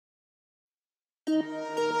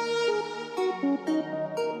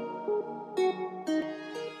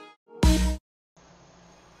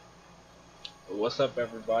What's up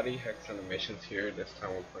everybody, Hex Animations here. This time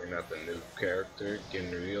we're playing out the new character,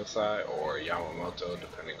 Side or Yamamoto,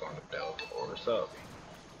 depending on the belt or sub.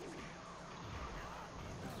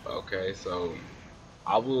 Okay, so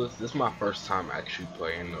this is my first time actually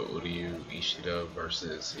playing the Uryu Ishida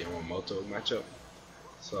versus Yamamoto matchup.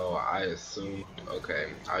 So I assumed,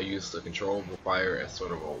 okay, I'll use the controllable fire as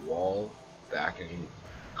sort of a wall that I can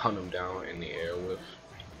hunt him down in the air with.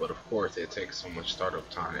 But of course it takes so much startup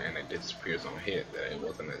time and it disappears on hit that it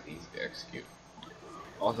wasn't as easy to execute.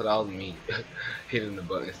 Also, that was me hitting the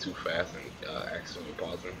buttons too fast and accidentally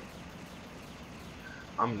pausing.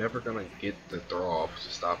 I'm never gonna get the throw off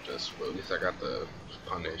to stop this, but at least I got the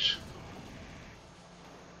punish.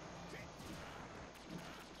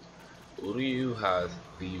 Uryu has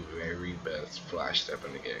the very best flash step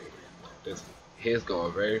in the game. His go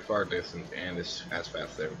a very far distance and it's as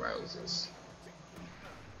fast as everybody else's.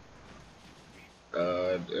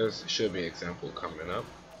 There should be an example coming up.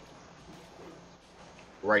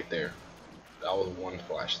 Right there. That was one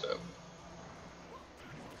flash step.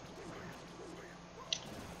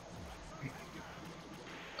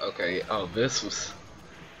 Okay,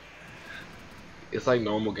 it's like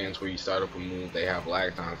normal games where you start up a move, they have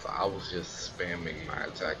lag time, so I was just spamming my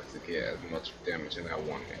attacks to get as much damage in that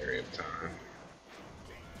one area of time.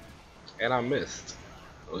 And I missed.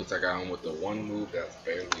 At least I got him with the one move that's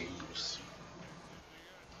barely used.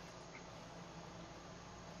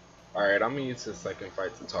 Alright, I'm gonna use this second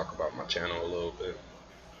fight to talk about my channel a little bit.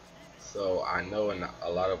 So I know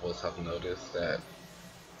a lot of us have noticed that,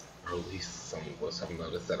 or at least some of us have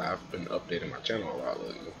noticed that I've been updating my channel a lot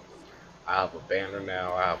lately. I have a banner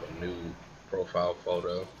now, I have a new profile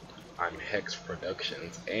photo, I'm Hex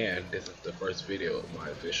Productions, and this is the first video of my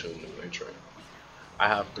official new intro. I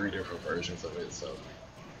have 3 different versions of it, so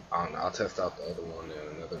I don't know, I'll test out the other one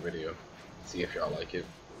in another video, see if y'all like it,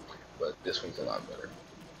 but this one's a lot better.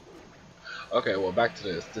 Okay, well back to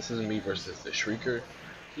this. This is me versus the Shrieker.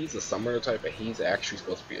 He's a summoner type, and he's actually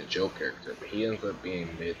supposed to be a joke character, but he ends up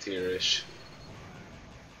being mid-tier-ish.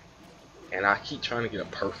 And I keep trying to get it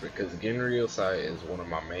perfect, because Side is one of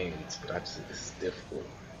my mains, but it's difficult.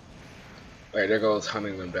 Alright, there goes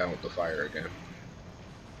hunting them down with the fire again.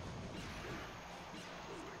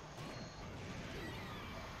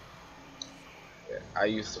 Yeah, I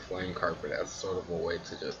use the flame carpet as sort of a way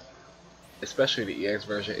to just, especially the EX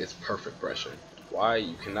version, is perfect pressure. Why?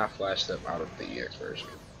 You cannot flash step out of the EX version,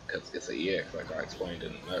 because it's an EX like I explained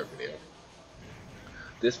in another video.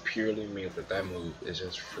 This purely means that that move is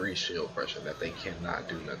just free shield pressure that they cannot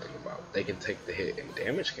do nothing about. They can take the hit and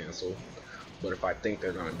damage cancel, but if I think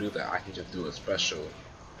they're going to do that, I can just do a special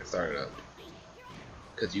and start it up.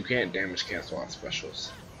 Because you can't damage cancel on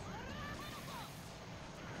specials.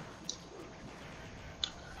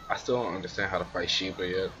 I still don't understand how to fight Shiba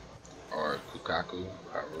yet, or Kukaku,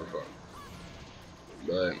 however,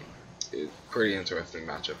 but it's a pretty interesting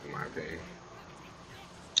matchup in my opinion.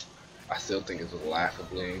 I still think it's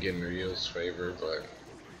laughably in Ryu's favor, but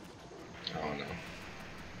I don't know.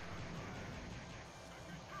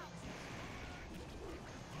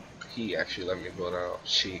 He actually let me build out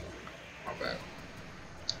sheet. My bad.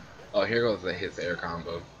 Oh, here goes his air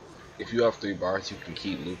combo. If you have 3 bars, you can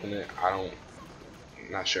keep looping it. I'm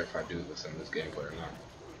not sure if I do this in this gameplay or not.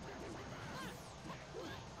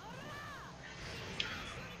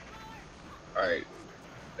 Alright,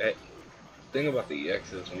 that thing about the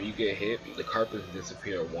EX is when you get hit, the carpets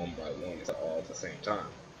disappear one by one, it's all at the same time.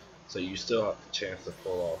 So you still have the chance to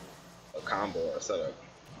pull off a combo or a setup.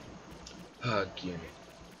 Again,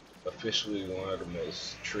 officially one of the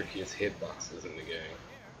most trickiest hitboxes in the game.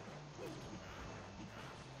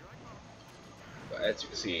 But as you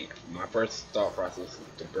can see, my first thought process is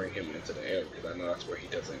to bring him into the air because I know that's where he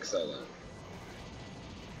doesn't excel at.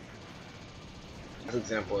 This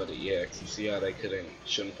example of the EX, you see how they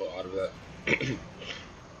shouldn't pull out of that? And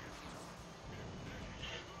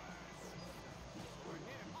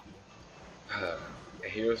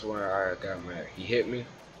here's where I got mad. He hit me,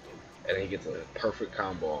 and then he gets a perfect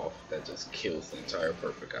combo off that just kills the entire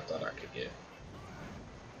perfect I thought I could get.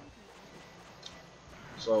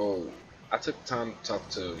 So I took time to talk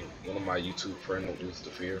to one of my YouTube friends, Lose the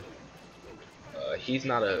Fear. He's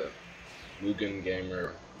not a Mugen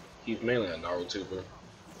gamer. He's mainly a Narutober,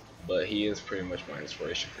 but he is pretty much my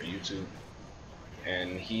inspiration for YouTube,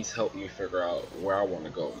 and he's helped me figure out where I want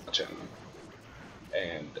to go with my channel.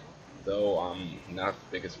 And though I'm not the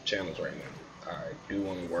biggest of channels right now, I do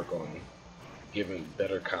want to work on giving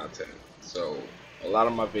better content. So a lot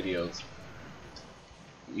of my videos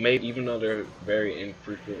maybe even though they're very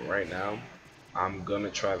infrequent right now, I'm gonna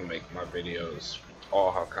try to make my videos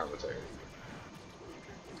all have commentary.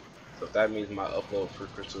 So if that means my upload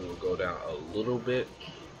frequency will go down a little bit,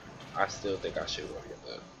 I still think I should work with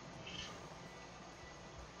that.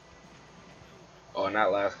 Oh, and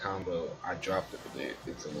that last combo, I dropped it, but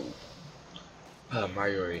it's a move.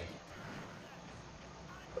 Mayuri,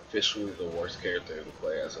 officially the worst character to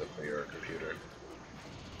play as for your computer.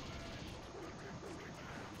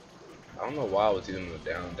 I don't know why I was using the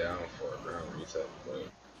down for a ground reset, but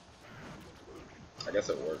I guess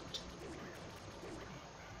it worked.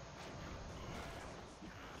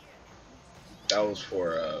 That was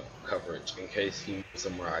for coverage. In case he moved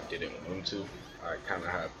somewhere I didn't want him to, I kind of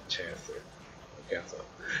had the chance to cancel.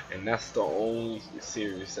 And that's the only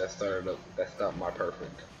series that started up that stopped my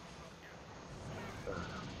perfect.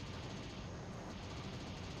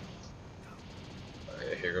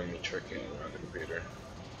 Here goes me tricking around the computer.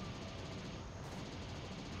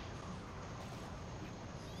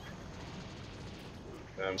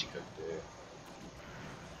 She cooked it.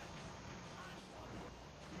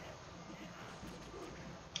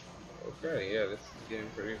 Okay, yeah, this is getting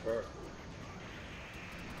pretty far.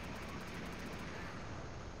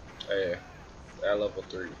 Hey, at level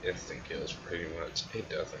 3, instant kills pretty much. It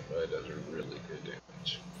doesn't, but it does really good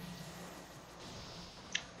damage.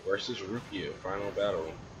 Versus Rukia, final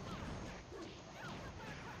battle.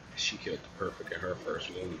 She killed the perfect in her first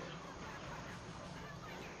move.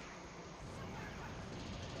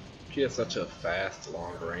 She has such a fast,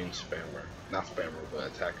 long range spammer. Not spammer, but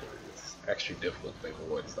attacker. It's actually difficult to think of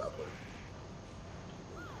what to stop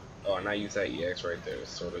her. Oh, and I use that EX right there to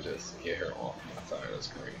sort of just get her off my side of the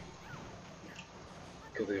screen.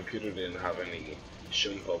 Because the computer didn't have any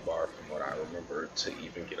Shunpo bar from what I remember to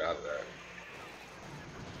even get out of that.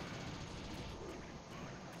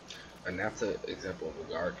 And that's an example of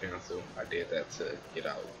a guard cancel. I did that to get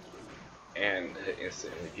out and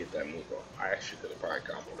instantly get that move off. I actually could have probably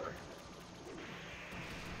comboed her.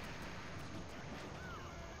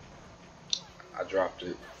 I dropped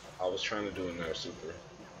it. I was trying to do another super.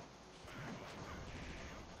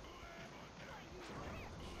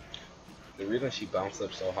 The reason she bounced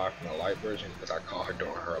up so high from the light version is because I caught her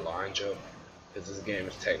during her line jump. Because this game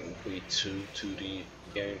is technically two 2D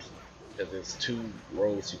games. Because there's 2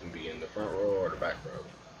 rows you can be in, the front row or the back row.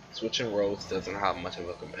 Switching rows doesn't have much of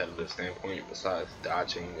a competitive standpoint besides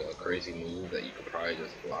dodging a crazy move that you could probably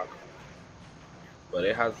just block. But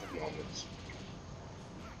it has its moments.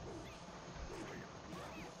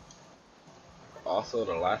 Also,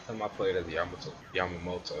 the last time I played as Yamamoto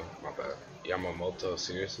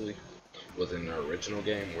seriously, was in the original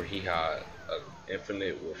game where he had an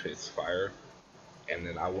infinite with his fire, and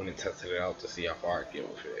then I went and tested it out to see how far I could get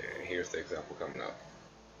with it, and here's the example coming up.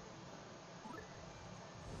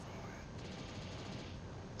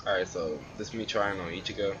 Alright, so this is me trying on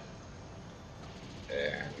Ichigo,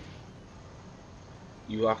 and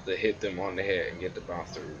you have to hit them on the head and get the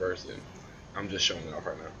bounce to reverse it. I'm just showing it off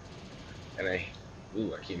right now. And then,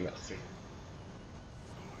 ooh, I keep messing.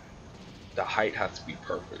 The height has to be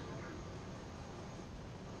perfect.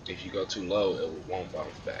 If you go too low, it won't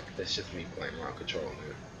bounce back. That's just me playing around controlling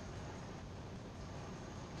it.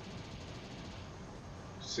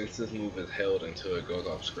 Since this move is held until it goes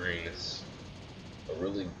off screen, it's a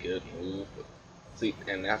really good move. See,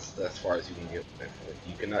 and that's as far as you can get with it.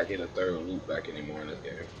 You cannot get a third loop back anymore in this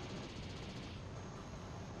game.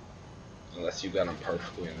 Unless you got them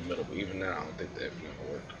perfectly in the middle, but even now I don't think the infinite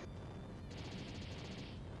will work.